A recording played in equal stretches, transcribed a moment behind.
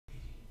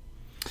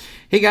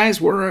Hey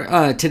guys,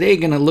 we're today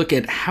going to look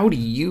at how to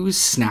use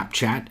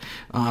Snapchat.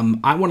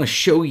 I want to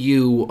show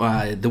you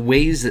the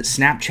ways that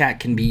Snapchat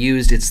can be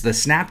used. It's the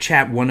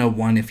Snapchat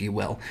 101, if you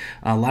will.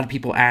 A lot of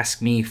people ask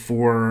me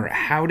for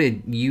how to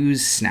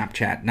use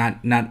Snapchat,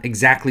 not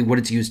exactly what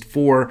it's used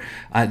for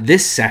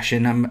this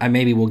session.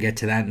 Maybe we'll get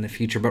to that in the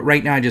future, but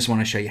right now I just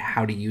want to show you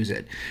how to use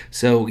it.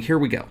 So here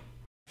we go.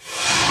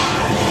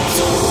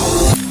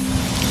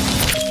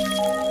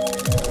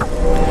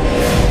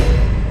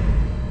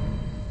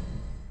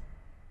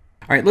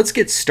 All right, let's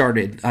get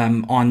started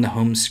on the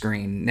home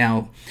screen.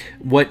 Now,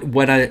 what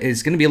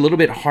is going to be a little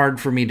bit hard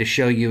for me to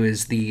show you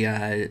is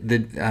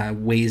the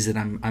ways that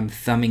I'm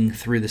thumbing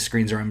through the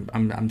screens, or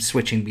I'm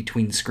switching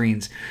between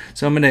screens.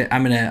 So I'm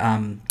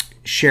gonna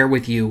share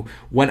with you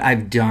what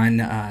I've done,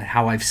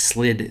 how I've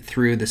slid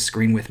through the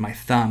screen with my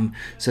thumb,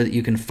 so that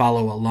you can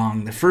follow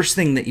along. The first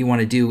thing that you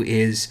want to do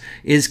is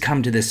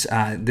come to this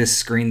this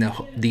screen,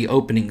 the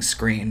opening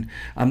screen.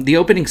 The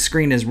opening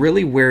screen is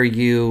really where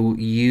you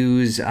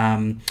use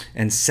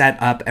and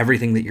set up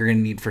everything that you're going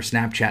to need for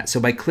Snapchat. So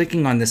by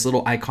clicking on this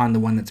little icon, the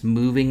one that's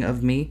moving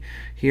of me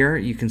here,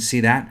 you can see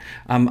that.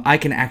 I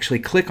can actually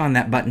click on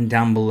that button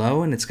down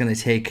below, and it's going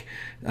to take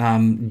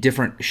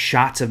different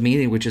shots of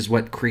me, which is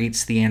what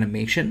creates the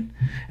animation,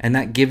 and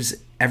that gives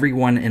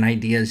everyone an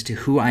idea as to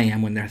who I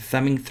am when they're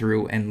thumbing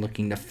through and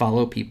looking to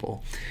follow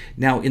people.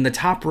 Now, in the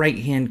top right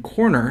hand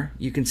corner,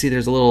 you can see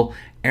there's a little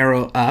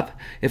arrow up.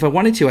 If I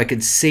wanted to, I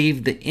could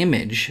save the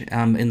image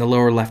in the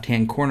lower left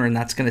hand corner, and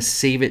that's going to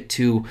save it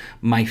to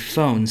my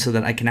phone so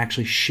that I can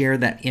actually share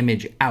that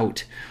image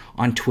out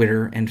on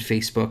Twitter and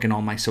Facebook and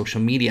all my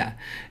social media.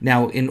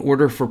 Now, in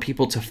order for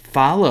people to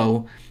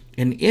follow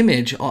an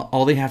image,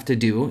 all they have to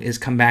do is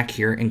come back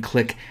here and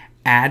click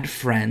Add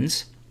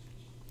Friends.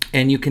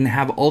 And you can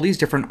have all these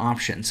different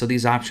options. So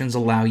these options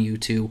allow you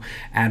to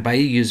add by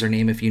a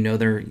username if you know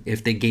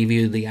if they gave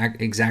you the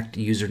exact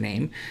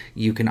username.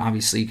 You can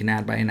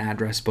add by an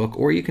address book,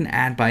 or you can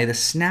add by the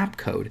snap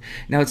code.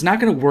 Now, it's not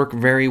going to work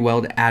very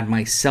well to add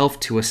myself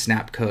to a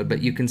snap code,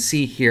 but you can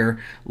see here,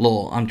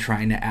 lol, I'm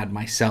trying to add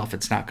myself.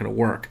 It's not going to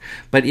work.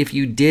 But if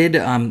you did,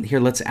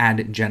 here, let's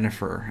add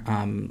Jennifer.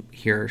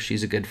 Here,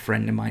 she's a good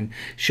friend of mine.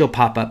 She'll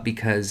pop up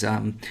because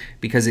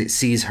it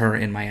sees her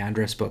in my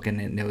address book, and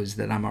it knows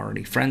that I'm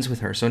already friends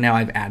with her. So now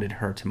I've added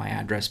her to my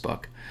address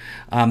book.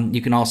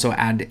 You can also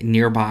add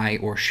nearby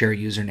or share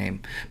username.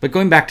 But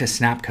going back to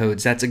snap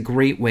codes, that's a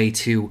great way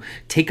to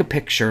take a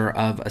picture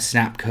of a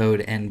snap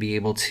code and be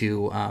able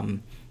to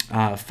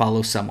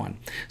follow someone.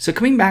 So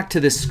coming back to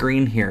this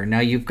screen here,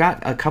 now you've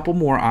got a couple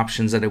more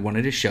options that I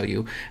wanted to show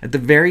you. At the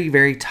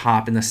very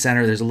top in the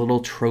center, there's a little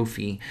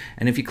trophy,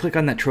 and if you click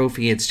on that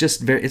trophy, it's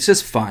just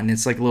fun.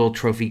 It's like a little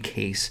trophy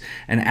case,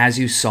 and as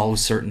you solve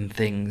certain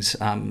things,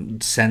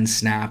 send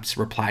snaps,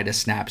 reply to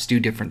snaps, do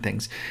different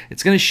things,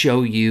 it's going to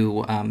show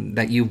you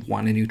that you've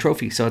won a new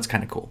trophy. So it's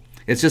kind of cool.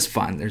 It's just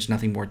fun. There's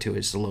nothing more to it.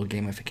 It's a little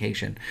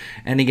gamification.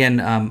 And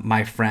again,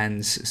 my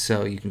friends,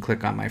 so you can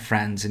click on my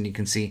friends and you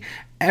can see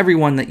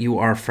everyone that you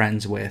are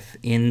friends with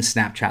in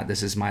Snapchat.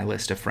 This is my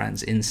list of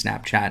friends in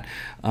Snapchat.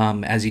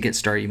 As you get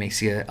started, you may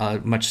see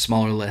a much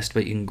smaller list,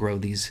 but you can grow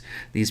these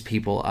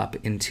people up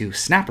into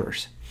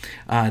snappers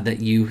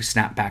that you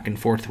snap back and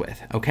forth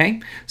with.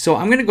 Okay, so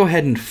I'm going to go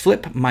ahead and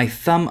flip my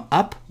thumb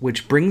up,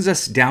 which brings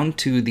us down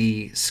to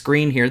the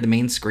screen here, the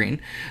main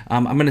screen.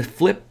 I'm going to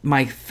flip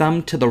my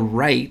thumb to the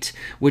right,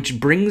 which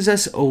brings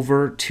us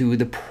over to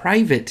the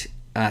private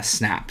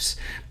snaps.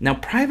 Now,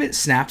 private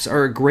snaps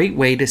are a great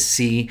way to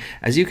see,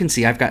 as you can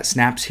see, I've got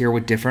snaps here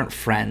with different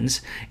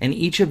friends, and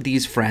each of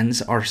these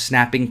friends are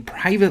snapping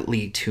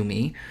privately to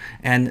me,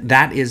 and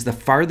that is the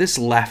farthest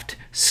left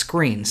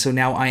screen. So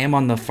now I am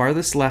on the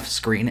farthest left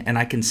screen, and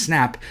I can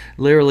snap.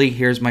 Literally,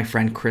 here's my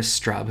friend Chris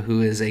Strub,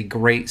 who is a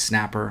great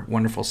snapper,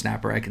 wonderful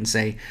snapper. I can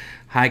say,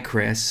 "Hi,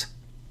 Chris."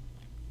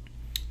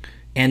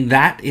 And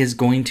that is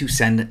going to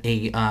send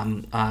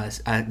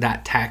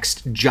that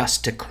text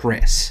just to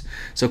Chris.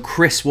 So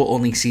Chris will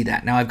only see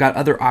that. Now I've got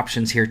other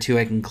options here too.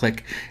 I can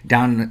click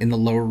down in the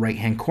lower right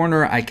hand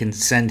corner. I can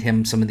send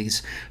him some of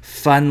these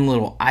fun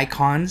little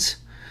icons.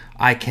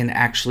 I can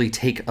actually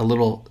take a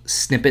little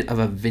snippet of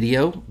a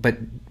video, but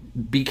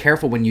be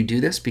careful when you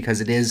do this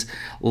because it is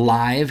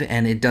live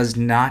and it does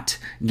not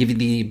give you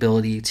the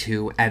ability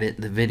to edit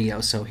the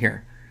video. So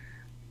here,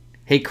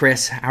 "Hey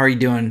Chris, how are you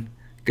doing?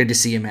 Good to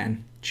see you,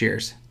 man.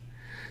 Cheers."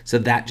 So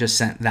that just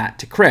sent that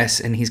to Chris,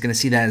 and he's going to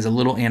see that as a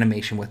little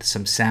animation with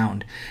some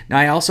sound. Now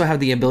I also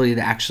have the ability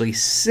to actually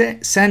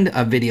send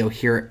a video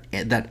here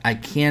that I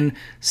can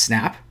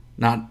snap.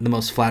 Not the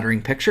most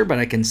flattering picture, but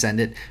I can send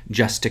it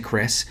just to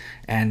Chris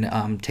and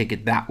take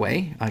it that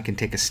way. I can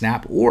take a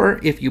snap, or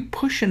if you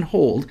push and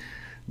hold,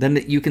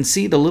 then you can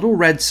see the little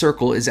red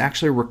circle is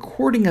actually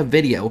recording a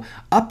video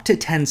up to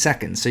 10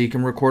 seconds. So you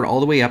can record all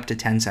the way up to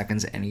 10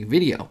 seconds any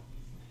video.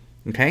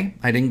 Okay,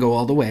 I didn't go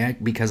all the way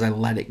because I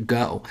let it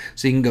go.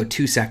 So you can go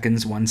 2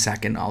 seconds, 1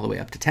 second, all the way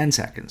up to 10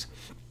 seconds.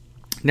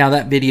 Now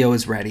that video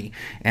is ready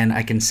and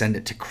I can send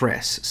it to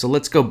Chris. So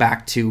let's go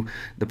back to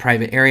the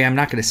private area. I'm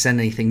not going to send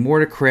anything more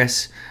to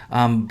Chris,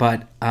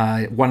 but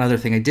one other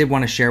thing I did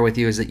want to share with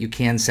you is that you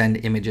can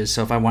send images.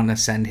 So if I want to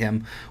send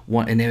him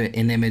an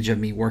image of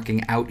me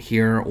working out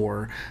here,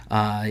 or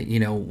you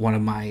know, one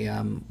of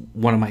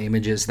my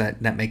images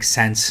that makes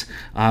sense,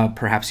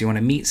 perhaps you want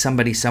to meet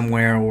somebody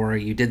somewhere or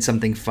you did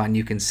something fun,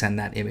 you can send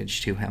that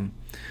image to him.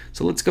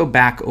 So let's go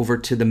back over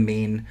to the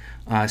main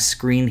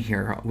screen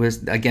here.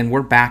 Again,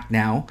 we're back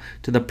now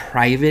to the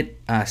private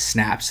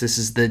snaps. This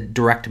is the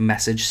direct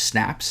message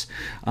snaps.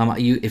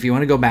 If you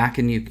want to go back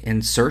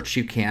and search,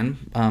 you can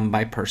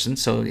by person.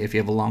 So if you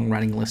have a long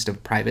running list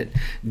of private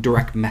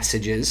direct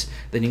messages,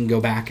 then you can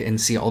go back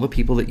and see all the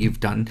people that you've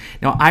done.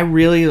 Now, I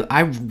really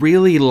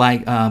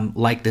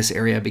like this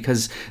area,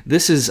 because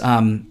this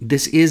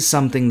is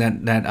something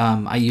that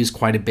I use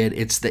quite a bit.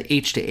 It's the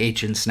H to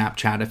H in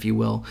Snapchat, if you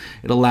will.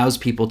 It allows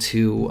people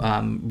to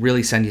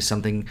really send you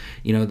something,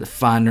 you know,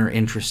 fun or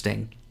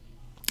interesting.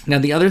 Now,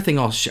 the other thing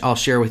I'll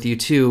share with you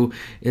too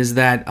is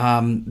that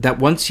that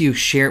once you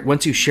share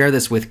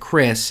this with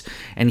Chris,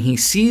 and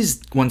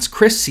once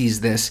Chris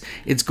sees this,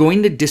 it's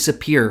going to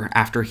disappear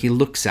after he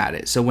looks at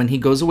it. So when he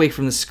goes away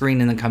from the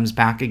screen and then comes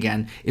back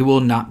again, it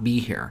will not be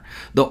here.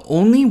 The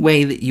only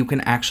way that you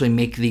can actually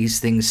make these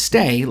things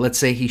stay, let's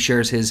say he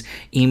shares his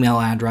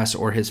email address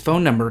or his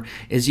phone number,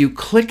 is you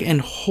click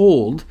and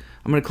hold.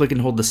 I'm going to click and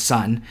hold the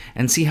sun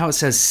and see how it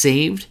says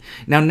saved.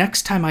 Now,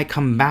 next time I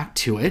come back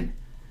to it,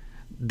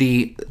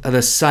 the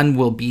sun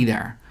will be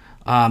there.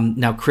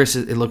 Now, Chris,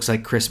 it looks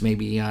like Chris may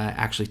be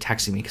actually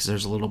texting me, because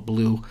there's a little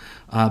blue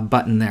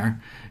button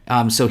there.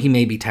 So he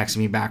may be texting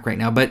me back right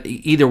now. But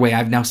either way,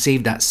 I've now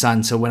saved that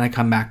sun. So when I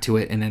come back to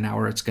it in an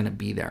hour, it's going to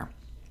be there.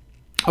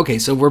 Okay,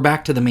 so we're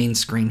back to the main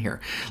screen here.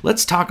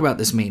 Let's talk about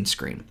this main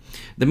screen.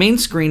 The main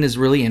screen is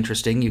really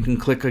interesting. You can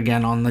click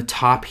again on the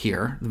top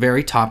here, the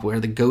very top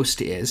where the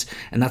ghost is,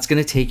 and that's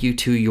going to take you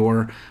to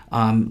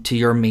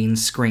your main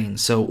screen.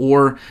 So,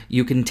 or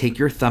you can take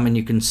your thumb and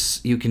you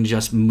can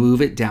just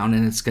move it down,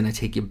 and it's going to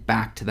take you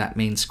back to that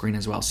main screen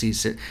as well. See,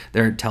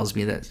 there it tells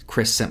me that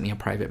Chris sent me a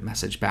private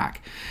message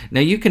back.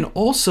 Now you can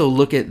also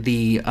look at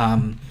the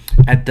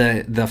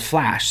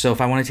flash. So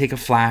if I want to take a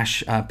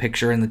flash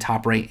picture in the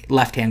top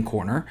left-hand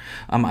corner,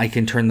 I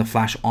can turn the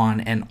flash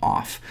on and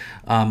off.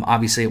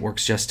 Obviously, it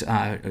works just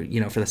you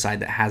know, for the side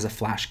that has a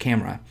flash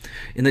camera.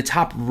 In the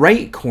top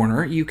right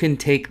corner, you can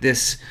take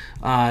this,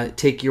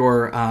 take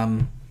your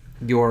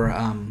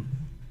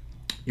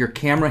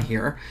camera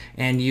here,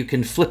 and you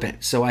can flip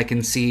it. So I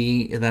can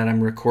see that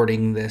I'm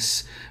recording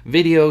this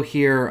video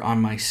here on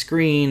my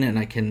screen, and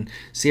I can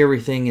see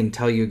everything and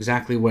tell you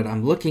exactly what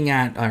I'm looking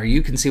at, or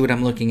you can see what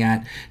I'm looking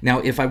at. Now,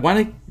 if I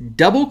want to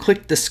double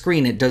click the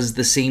screen, it does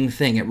the same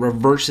thing. It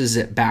reverses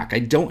it back. I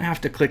don't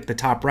have to click the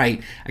top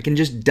right. I can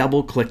just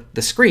double click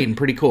the screen.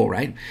 Pretty cool,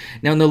 right?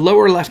 Now, in the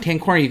lower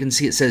left-hand corner, you can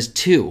see it says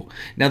 2.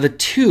 Now, the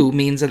 2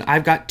 means that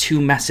I've got 2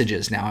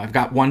 messages now. I've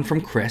got one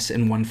from Chris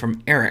and one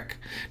from Eric.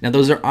 Now,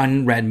 those are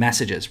unread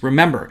messages.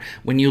 Remember,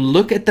 when you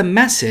look at the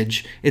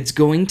message, it's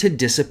going to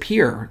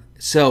disappear.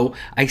 So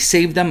I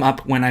save them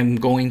up when I'm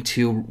going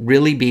to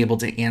really be able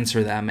to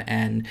answer them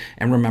and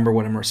remember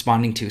what I'm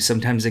responding to.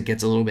 Sometimes it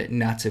gets a little bit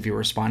nuts if you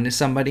respond to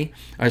somebody,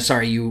 or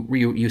sorry,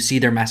 you see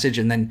their message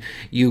and then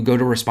you go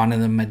to respond to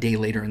them a day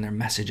later and their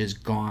message is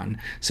gone.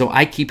 So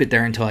I keep it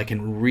there until I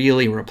can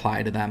really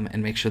reply to them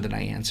and make sure that I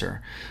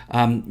answer.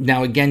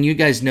 Now again, you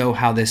guys know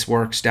how this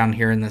works down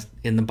here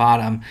in the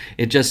bottom.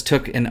 It just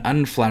took an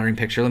unflattering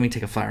picture. Let me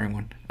take a flattering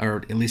one, or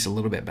at least a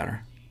little bit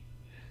better.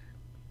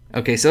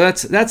 Okay, so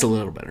that's a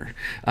little better.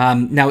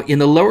 Now, in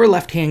the lower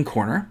left-hand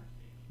corner,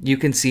 you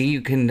can see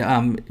you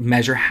can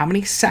measure how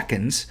many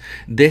seconds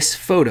this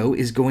photo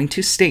is going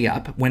to stay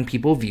up when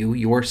people view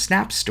your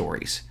Snap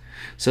stories.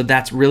 So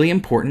that's really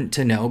important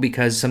to know,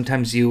 because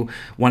sometimes you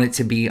want it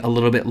to be a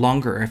little bit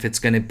longer if it's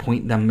going to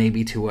point them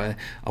maybe to a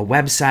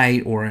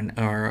website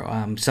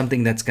or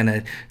something that's going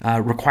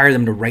to require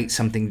them to write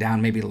something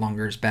down. Maybe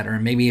longer is better.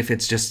 And maybe if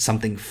it's just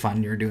something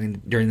fun you're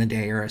doing during the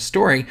day or a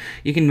story,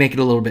 you can make it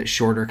a little bit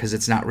shorter because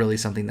it's not really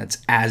something that's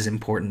as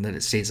important that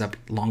it stays up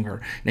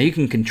longer. Now you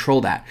can control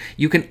that.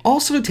 You can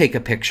also take a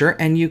picture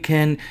and you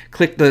can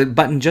click the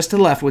button just to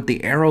the left with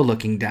the arrow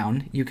looking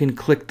down. You can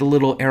click the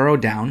little arrow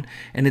down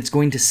and it's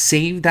going to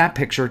save that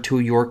picture to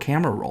your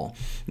camera roll,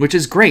 which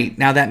is great.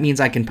 Now that means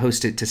I can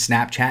post it to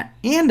Snapchat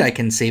and I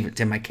can save it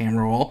to my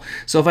camera roll.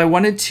 So if I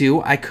wanted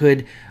to, I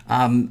could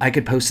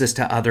post this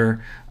to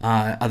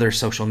other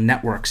social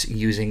networks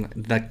using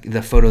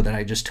the photo that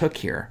I just took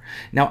here.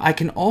 Now I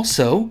can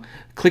also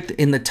click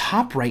in the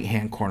top right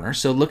hand corner.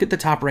 So look at the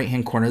top right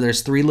hand corner.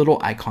 There's 3 little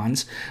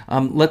icons.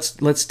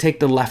 Let's take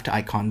the left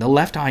icon. The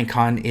left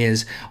icon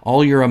is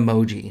all your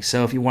emoji.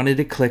 So if you wanted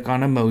to click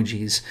on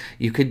emojis,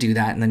 you could do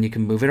that, and then you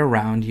can move it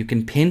around. You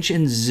can pinch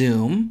and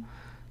zoom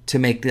to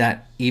make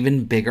that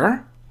even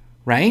bigger,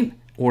 right?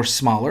 Or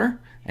smaller.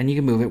 And you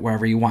can move it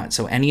wherever you want.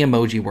 So any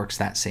emoji works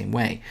that same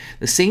way.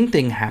 The same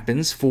thing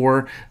happens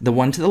for the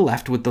one to the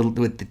left with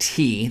the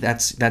T.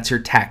 That's your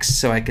text.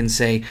 So I can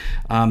say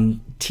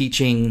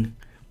teaching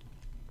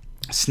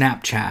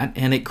Snapchat,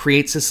 and it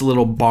creates this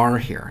little bar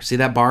here. See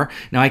that bar?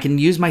 Now I can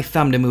use my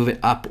thumb to move it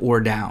up or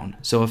down.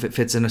 So if it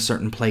fits in a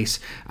certain place,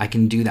 I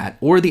can do that.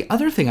 Or the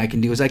other thing I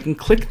can do is I can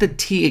click the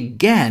T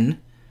again,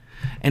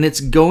 and it's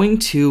going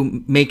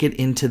to make it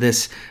into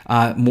this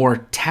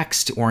more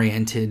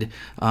text-oriented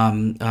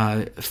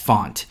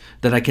font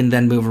that I can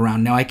then move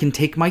around. Now I can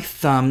take my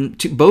thumb,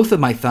 to both of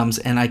my thumbs,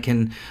 and I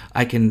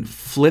can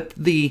flip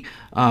the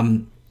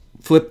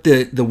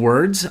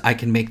words. I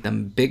can make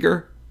them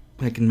bigger.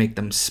 I can make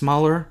them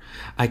smaller.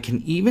 I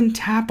can even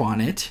tap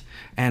on it,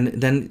 and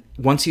then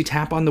once you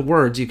tap on the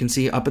words, you can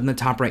see up in the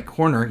top right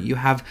corner, you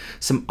have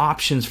some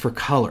options for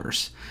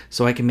colors.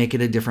 So I can make it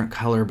a different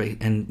color,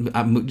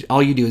 and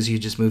all you do is you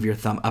just move your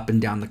thumb up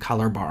and down the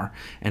color bar,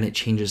 and it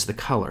changes the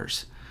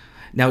colors.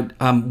 Now,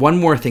 one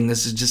more thing,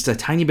 this is just a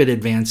tiny bit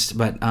advanced,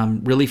 but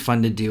really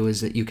fun to do,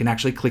 is that you can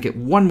actually click it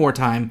one more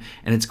time,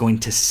 and it's going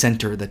to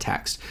center the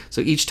text.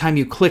 So each time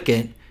you click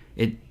it,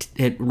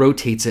 it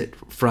rotates it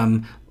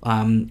from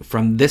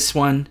this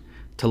one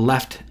to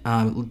left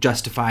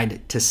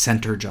justified to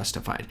center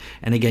justified.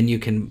 And again, you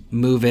can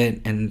move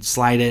it and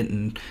slide it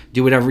and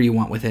do whatever you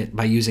want with it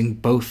by using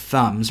both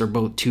thumbs or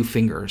both two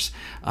fingers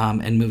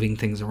and moving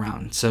things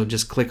around. So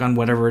just click on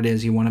whatever it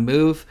is you want to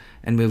move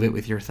and move it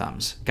with your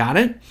thumbs. Got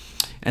it?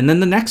 And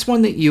then the next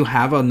one that you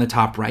have on the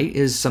top right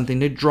is something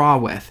to draw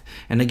with.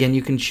 And again,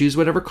 you can choose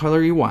whatever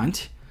color you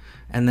want,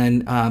 and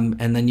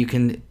then you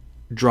can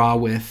draw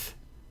with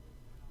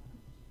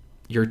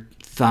your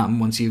thumb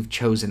once you've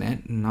chosen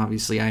it. And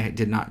obviously I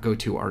did not go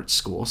to art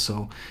school,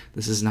 so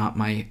this is not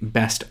my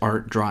best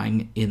art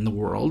drawing in the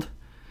world,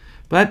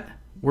 but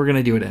we're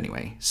gonna do it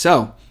anyway.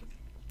 So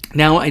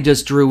now I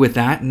just drew with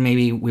that, and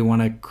maybe we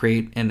want to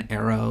create an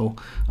arrow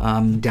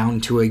down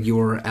to a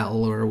URL,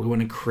 or we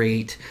want to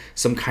create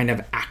some kind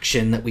of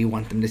action that we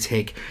want them to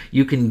take.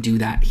 You can do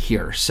that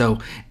here. So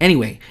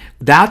anyway,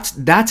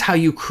 that's how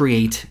you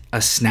create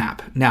a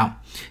snap. Now,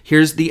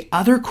 here's the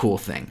other cool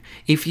thing.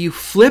 If you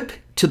flip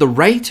to the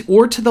right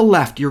or to the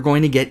left, you're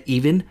going to get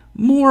even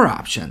more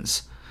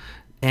options.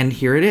 And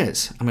here it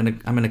is. I'm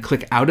gonna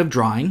click out of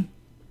drawing.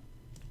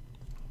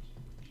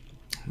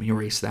 Let me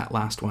erase that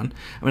last one.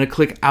 I'm going to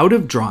click out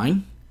of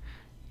drawing,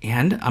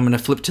 and I'm going to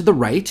flip to the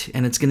right,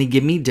 and it's going to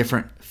give me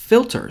different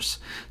filters.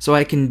 So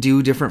I can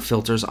do different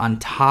filters on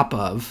top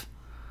of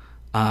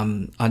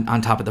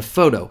on top of the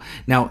photo.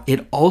 Now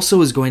it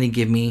also is going to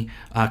give me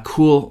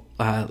cool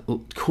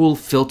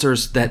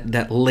filters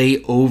that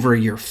lay over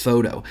your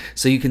photo.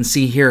 So you can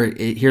see here,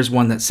 here's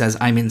one that says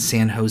I'm in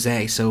San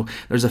Jose. So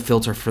there's a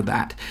filter for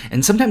that.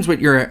 And sometimes when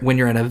you're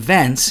at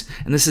events,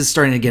 and this is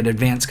starting to get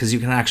advanced because you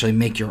can actually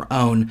make your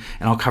own,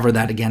 and I'll cover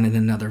that again in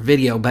another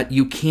video, but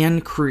you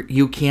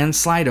can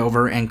slide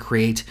over and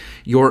create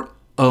your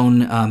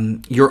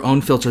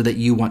own filter that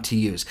you want to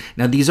use.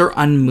 Now these are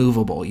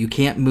unmovable. You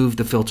can't move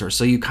the filter,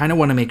 so you kind of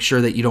want to make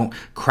sure that you don't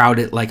crowd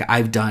it like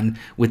I've done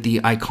with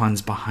the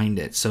icons behind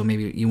it. So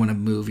maybe you want to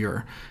move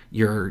your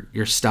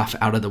stuff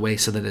out of the way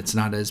so that it's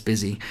not as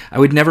busy. I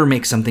would never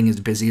make something as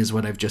busy as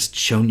what I've just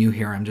shown you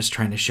here. I'm just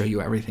trying to show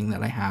you everything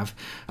that I have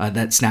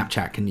that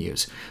Snapchat can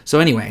use. So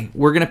anyway,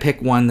 we're gonna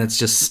pick one that's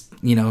just,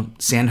 you know,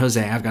 San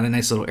Jose. I've got a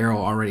nice little arrow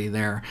already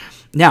there.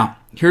 Now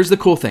here's the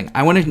cool thing.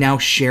 I want to now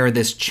share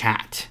this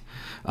chat.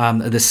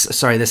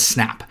 This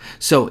snap.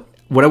 So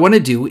what I want to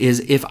do is,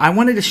 if I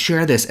wanted to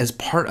share this as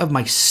part of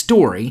my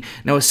story,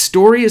 now a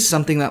story is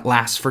something that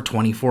lasts for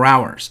 24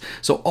 hours.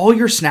 So all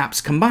your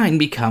snaps combined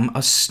become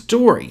a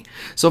story.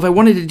 So if I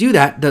wanted to do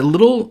that, the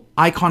little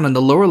icon on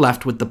the lower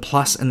left with the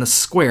plus and the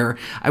square,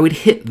 I would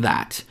hit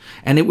that,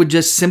 and it would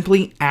just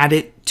simply add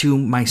it to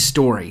my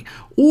story.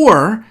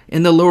 Or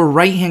in the lower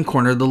right hand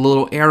corner, the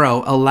little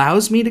arrow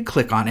allows me to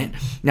click on it.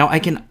 Now I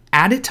can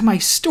add it to my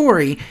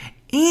story,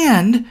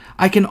 and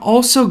I can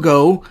also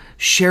go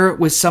share it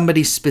with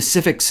somebody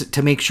specific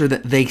to make sure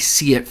that they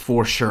see it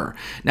for sure.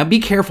 Now be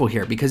careful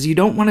here, because you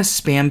don't want to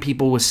spam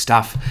people with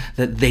stuff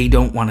that they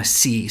don't want to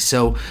see.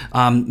 So,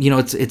 you know,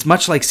 it's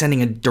much like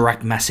sending a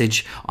direct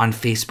message on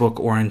Facebook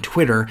or on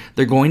Twitter.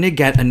 They're going to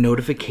get a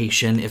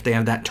notification if they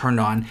have that turned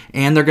on,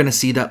 and they're going to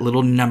see that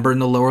little number in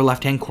the lower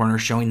left-hand corner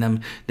showing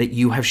them that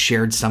you have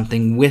shared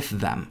something with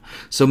them.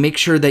 So make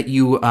sure that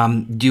you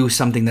do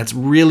something that's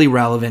really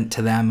relevant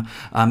to them.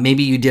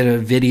 Maybe you did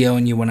a video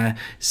and you want to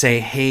say,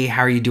 hey,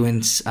 how are you doing,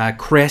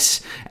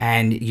 Chris,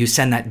 and you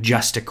send that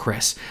just to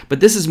Chris. But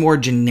this is more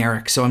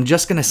generic, so I'm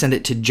just going to send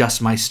it to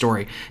just my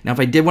story. Now if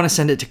I did want to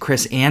send it to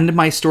Chris and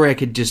my story, I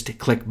could just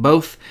click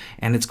both,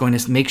 and it's going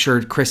to make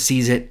sure Chris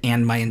sees it,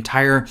 and my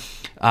entire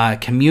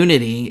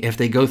community, if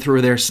they go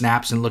through their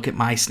snaps and look at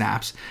my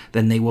snaps,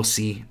 then they will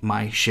see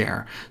my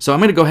share. So I'm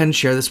going to go ahead and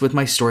share this with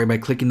my story by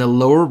clicking the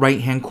lower right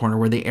hand corner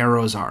where the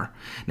arrows are.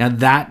 Now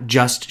that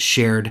just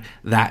shared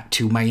that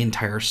to my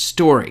entire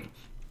story.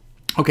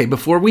 Okay,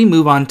 before we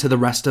move on to the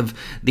rest of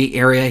the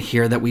area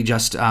here that we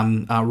just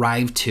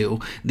arrived to,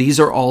 these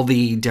are all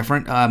the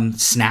different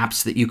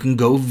snaps that you can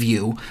go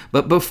view.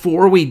 But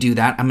before we do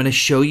that, I'm going to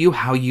show you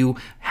how you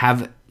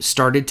have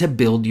started to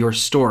build your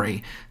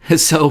story.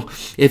 So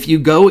if you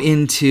go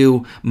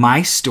into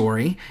My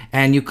Story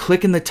and you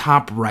click in the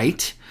top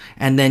right,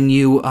 and then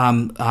you,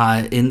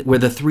 in where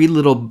the three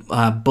little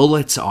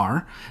bullets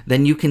are,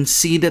 then you can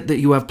see that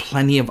you have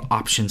plenty of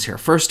options here.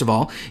 First of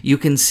all, you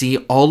can see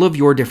all of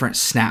your different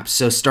snaps.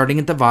 So starting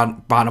at the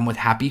bottom with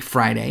Happy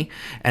Friday,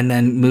 and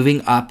then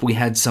moving up, we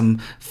had some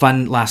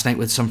fun last night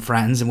with some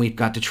friends, and we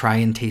got to try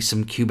and taste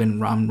some Cuban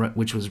rum,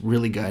 which was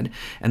really good.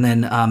 And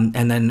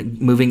then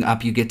moving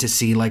up, you get to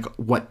see like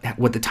what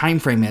the time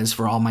frame is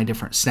for all my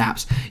different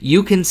snaps.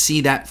 You can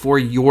see that for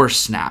your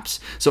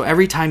snaps. So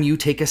every time you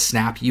take a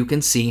snap, you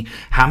can see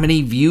how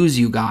many views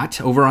you got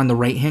over on the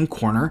right hand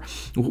corner,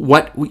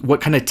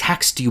 what kind of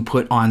text you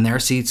put on there.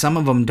 See, some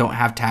of them don't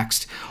have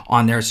text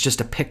on there, it's just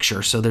a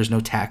picture, so there's no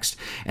text.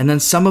 And then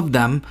some of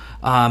them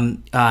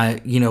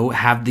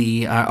have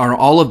the or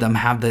all of them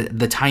have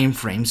the time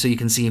frame, so you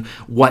can see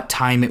what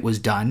time it was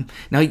done.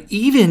 Now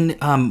even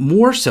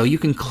more so, you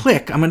can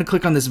click, I'm going to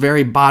click on this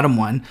very bottom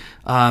one,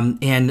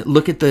 and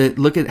look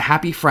at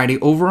Happy Friday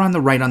over on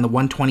the right on the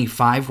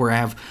 125 where I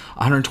have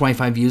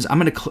 125 views. I'm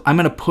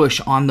gonna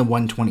push on the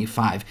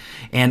 125,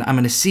 and I'm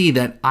gonna see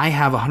that I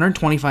have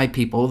 125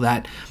 people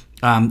that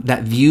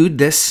viewed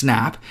this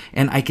snap,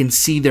 and I can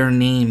see their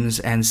names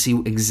and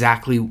see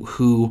exactly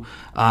who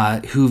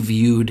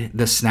viewed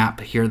the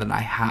snap here that I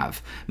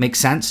have. Make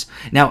sense?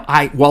 Now,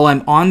 while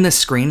I'm on this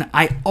screen,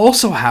 I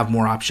also have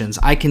more options.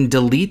 I can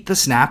delete the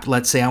snap.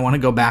 Let's say I want to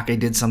go back. I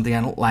did something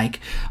I don't like.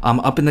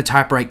 Up in the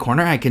top right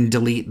corner, I can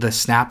delete the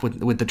snap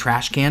with the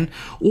trash can,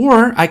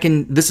 or I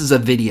can. This is a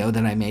video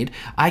that I made.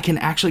 I can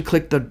actually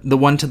click the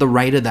one to the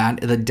right of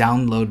that, the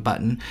download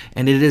button,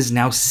 and it is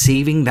now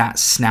saving that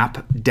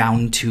snap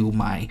down to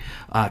my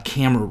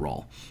camera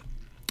roll.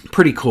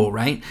 Pretty cool,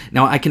 right?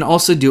 Now I can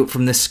also do it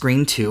from this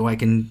screen too. I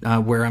can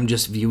where I'm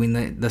just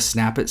viewing the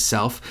snap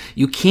itself.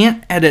 You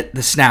can't edit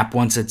the snap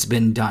once it's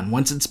been done.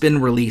 Once it's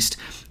been released,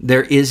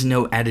 there is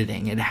no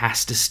editing. It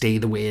has to stay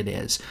the way it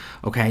is.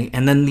 Okay,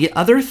 and then the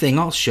other thing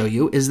I'll show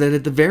you is that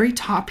at the very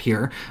top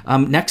here,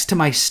 next to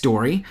my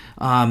story,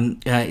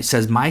 it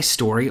says My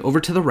Story.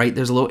 Over to the right,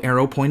 there's a little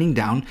arrow pointing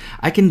down.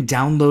 I can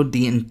download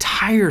the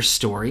entire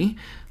story.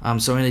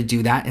 So I'm going to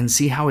do that and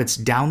see how it's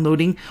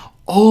downloading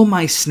all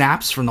my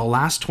snaps from the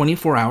last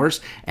 24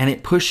 hours, and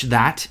it pushed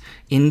that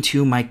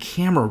into my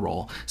camera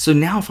roll. So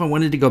now if I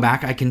wanted to go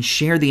back, I can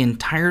share the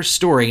entire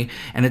story,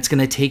 and it's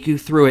going to take you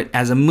through it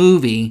as a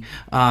movie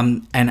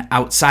and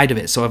outside of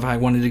it. So if I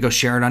wanted to go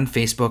share it on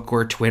Facebook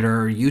or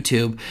Twitter or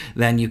YouTube,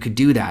 then you could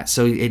do that.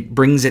 So it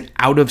brings it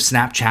out of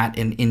Snapchat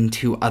and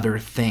into other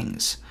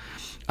things.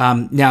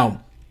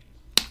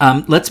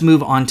 Let's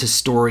move on to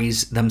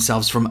stories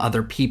themselves from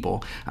other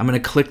people. I'm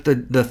going to click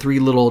the three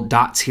little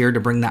dots here to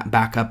bring that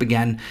back up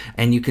again,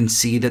 and you can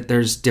see that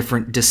there's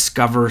different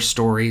discover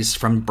stories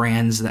from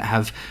brands that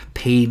have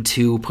paid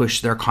to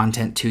push their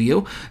content to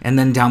you. And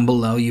then down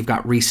below, you've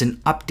got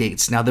recent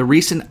updates. Now, the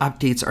recent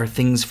updates are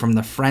things from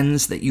the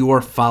friends that you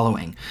are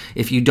following.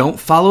 If you don't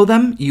follow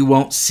them, you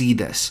won't see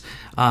this.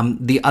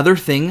 The other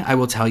thing I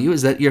will tell you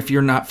is that if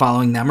you're not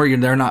following them or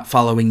they're not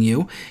following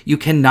you, you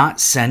cannot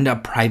send a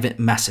private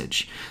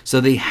message. So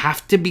they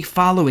have to be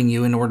following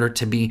you in order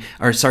to be,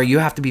 or sorry, you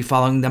have to be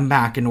following them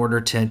back in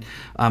order to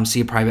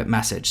see a private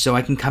message. So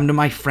I can come to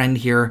my friend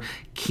here,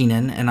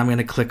 Keenan, and I'm going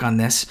to click on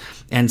this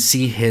and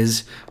see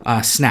his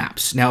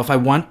snaps. Now, if I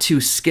want to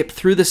skip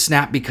through the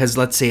snap because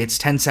let's say it's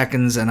 10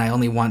 seconds and I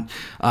only want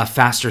a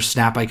faster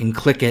snap, I can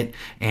click it,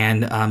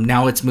 and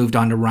now it's moved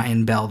on to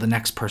Ryan Bell, the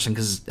next person,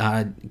 because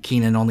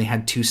Keenan only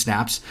had 2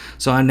 snaps.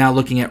 So I'm now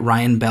looking at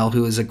Ryan Bell,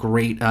 who is a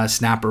great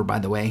snapper, by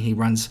the way. He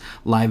runs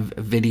live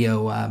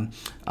video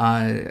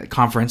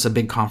conference, a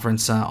big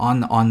conference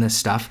on this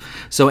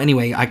stuff. So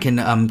anyway, I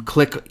can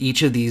click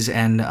each of these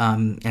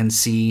and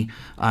see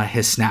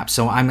his snaps.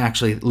 So I'm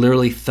actually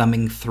literally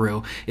thumbing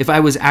through. If I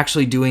was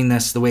actually doing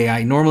this the way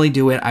I normally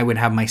do it, I would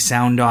have my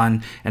sound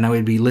on and I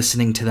would be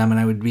listening to them and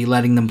I would be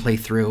letting them play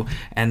through,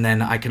 and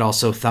then I could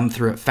also thumb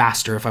through it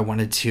faster if I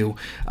wanted to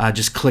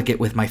just click it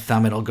with my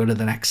thumb. It'll go to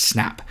the next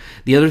snap.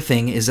 The other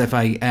thing is if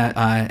I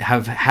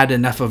have had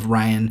enough of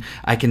Ryan,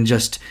 I can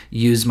just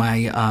use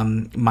my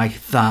my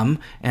thumb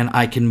and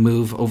I can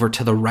move over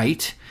to the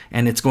right,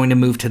 and it's going to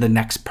move to the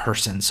next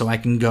person. So I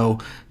can go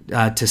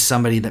to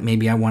somebody that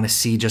maybe I want to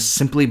see just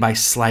simply by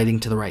sliding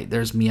to the right.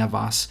 There's Mia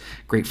Voss,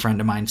 great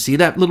friend of mine. See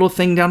that little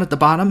thing down at the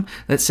bottom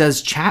that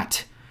says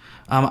chat?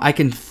 I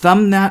can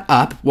thumb that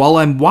up while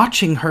I'm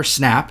watching her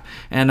snap,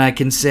 and I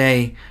can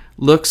say,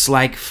 looks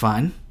like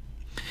fun.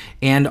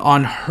 And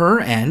on her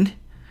end,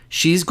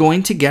 she's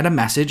going to get a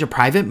message, a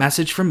private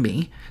message from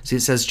me. See,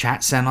 it says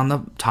chat sent on the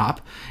top.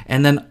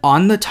 And then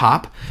on the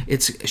top,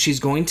 she's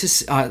going to,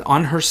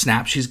 on her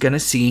snap, she's going to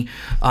see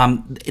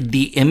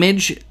the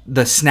image,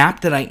 the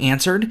snap that I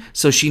answered,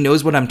 so she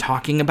knows what I'm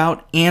talking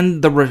about,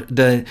 and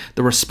the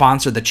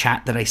response or the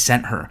chat that I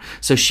sent her.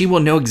 So she will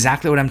know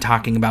exactly what I'm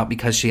talking about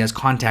because she has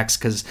context,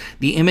 because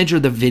the image or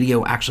the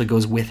video actually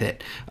goes with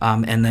it.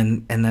 And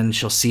then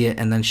she'll see it,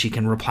 and then she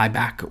can reply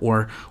back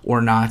or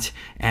not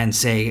and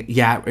say,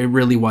 yeah, it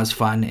really was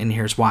fun, and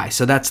here's why.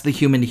 So that's the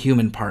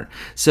human-to-human part.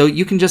 So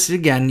you can just,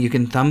 again, you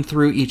can thumb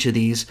through each of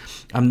these.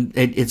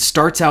 It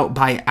starts out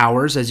by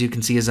hours, as you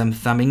can see as I'm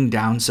thumbing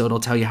down, so it'll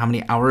tell you how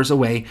many hours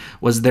away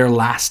was their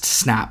last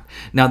snap.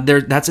 Now,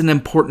 that's an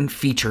important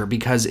feature,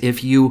 because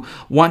if you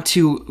want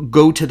to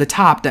go to the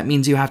top, that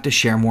means you have to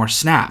share more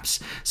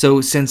snaps.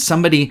 So since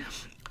somebody...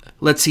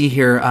 Let's see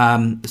here.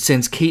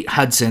 Since Kate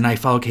Hudson, I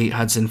follow Kate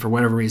Hudson for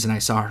whatever reason. I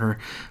saw her,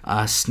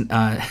 I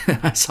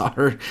saw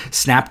her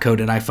snap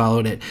code and I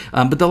followed it.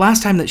 But the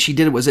last time that she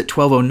did it was at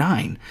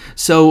 12:09.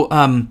 So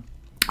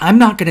I'm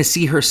not going to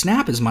see her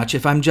snap as much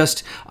if I'm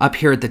just up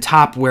here at the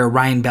top where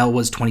Ryan Bell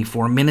was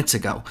 24 minutes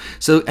ago.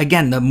 So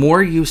again, the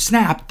more you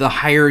snap, the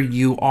higher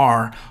you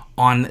are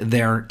on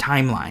their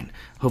timeline.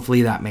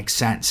 Hopefully that makes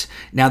sense.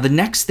 Now, the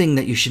next thing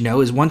that you should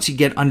know is once you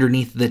get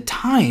underneath the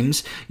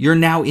times, you're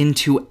now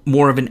into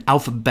more of an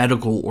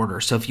alphabetical order.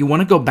 So if you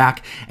want to go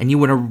back and you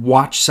want to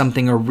watch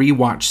something or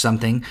rewatch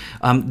something,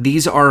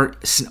 these are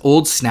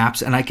old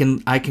snaps, and I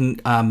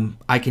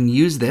can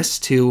use this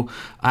to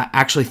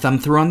actually thumb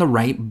through on the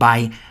right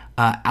by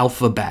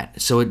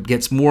alphabet. So it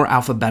gets more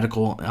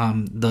alphabetical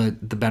the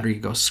better you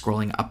go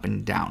scrolling up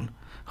and down.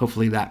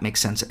 Hopefully that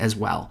makes sense as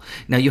well.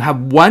 Now you have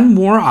one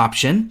more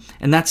option,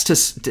 and that's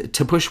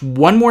to push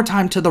one more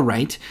time to the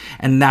right,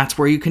 and that's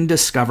where you can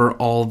discover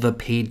all the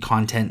paid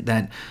content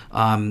that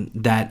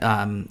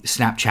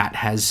Snapchat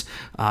has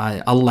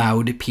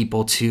allowed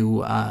people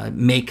to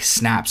make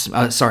snaps.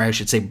 Sorry, I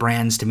should say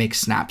brands to make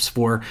snaps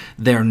for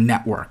their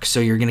network. So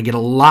you're going to get a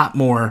lot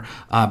more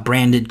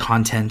branded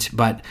content,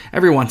 but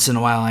every once in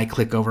a while I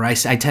click over. I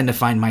tend to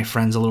find my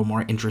friends a little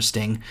more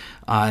interesting,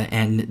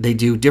 and they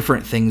do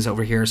different things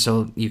over here.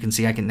 So you can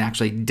see I can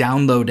actually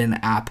download an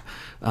app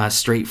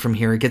straight from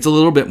here. It gets a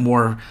little bit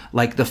more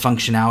like the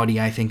functionality,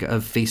 I think,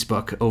 of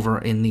Facebook over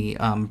in the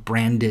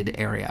branded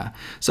area.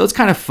 So it's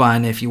kind of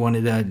fun if you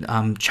wanted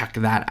to check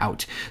that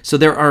out. So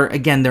there are a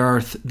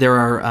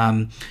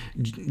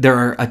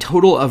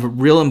total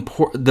of real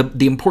important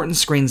the important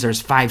screens.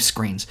 There's 5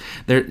 screens.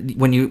 There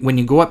when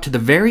you go up to the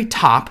very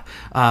top,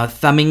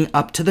 thumbing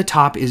up to the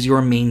top is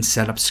your main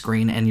setup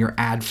screen and your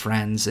add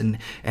friends and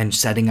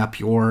setting up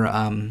your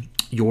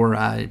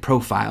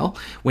profile.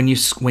 When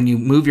you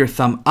move your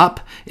thumb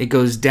up, it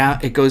goes down.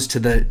 It goes to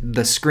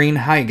the screen.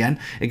 Hi again.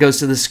 It goes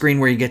to the screen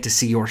where you get to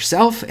see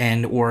yourself,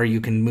 or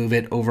you can move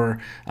it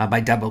over by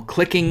double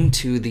clicking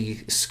to the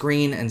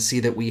screen and see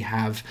that we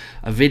have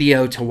a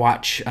video to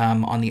watch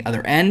on the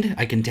other end.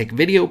 I can take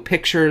video,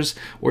 pictures,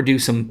 or do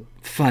some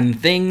fun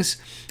things.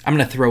 I'm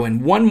going to throw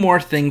in one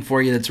more thing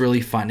for you that's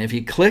really fun. If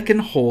you click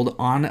and hold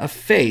on a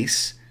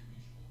face,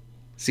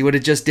 see what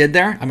it just did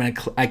there?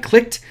 I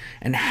clicked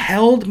and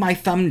held my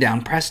thumb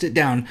down, pressed it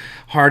down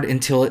hard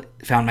until it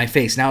found my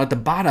face. Now at the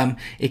bottom,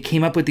 it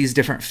came up with these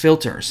different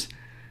filters.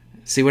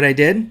 See what I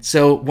did?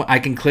 So I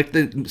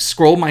can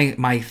scroll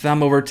my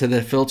thumb over to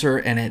the filter,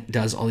 and it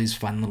does all these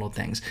fun little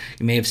things.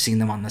 You may have seen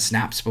them on the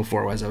snaps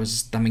before as I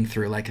was thumbing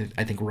through, like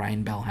I think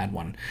Ryan Bell had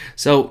one.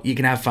 So you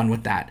can have fun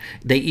with that.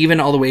 They even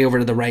all the way over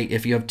to the right,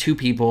 if you have 2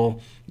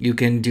 people, you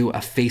can do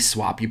a face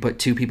swap. You put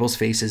 2 people's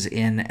faces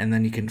in, and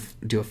then you can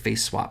do a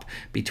face swap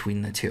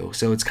between the 2.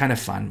 So it's kind of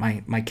fun.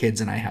 My kids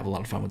and I have a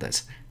lot of fun with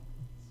this.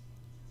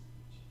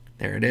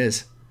 There it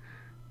is.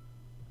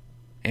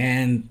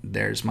 And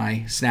there's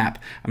my snap.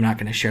 I'm not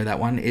going to share that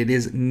one. It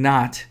is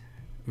not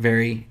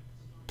very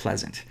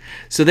pleasant.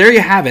 So there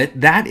you have it.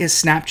 That is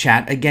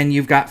Snapchat. Again,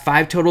 you've got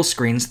 5 total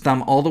screens.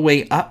 Thumb all the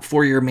way up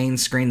for your main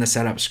screen, the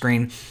setup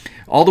screen.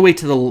 All the way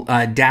to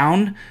the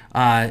down,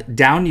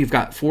 you've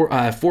got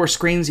 4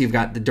 screens. You've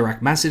got the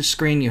direct message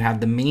screen. You have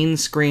the main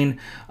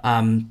screen.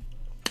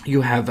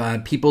 You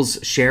have people's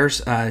share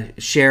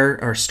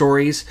or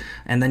stories,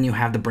 and then you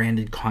have the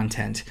branded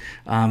content.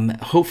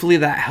 Hopefully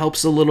that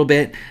helps a little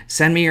bit.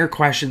 Send me your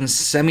questions.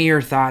 Send me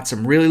your thoughts.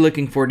 I'm really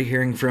looking forward to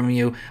hearing from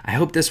you. I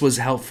hope this was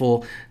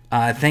helpful.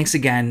 Thanks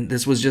again.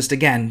 This was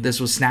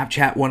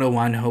Snapchat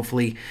 101.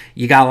 Hopefully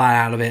you got a lot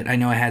out of it. I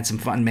know I had some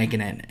fun making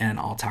it, and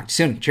I'll talk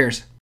to you soon.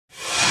 Cheers.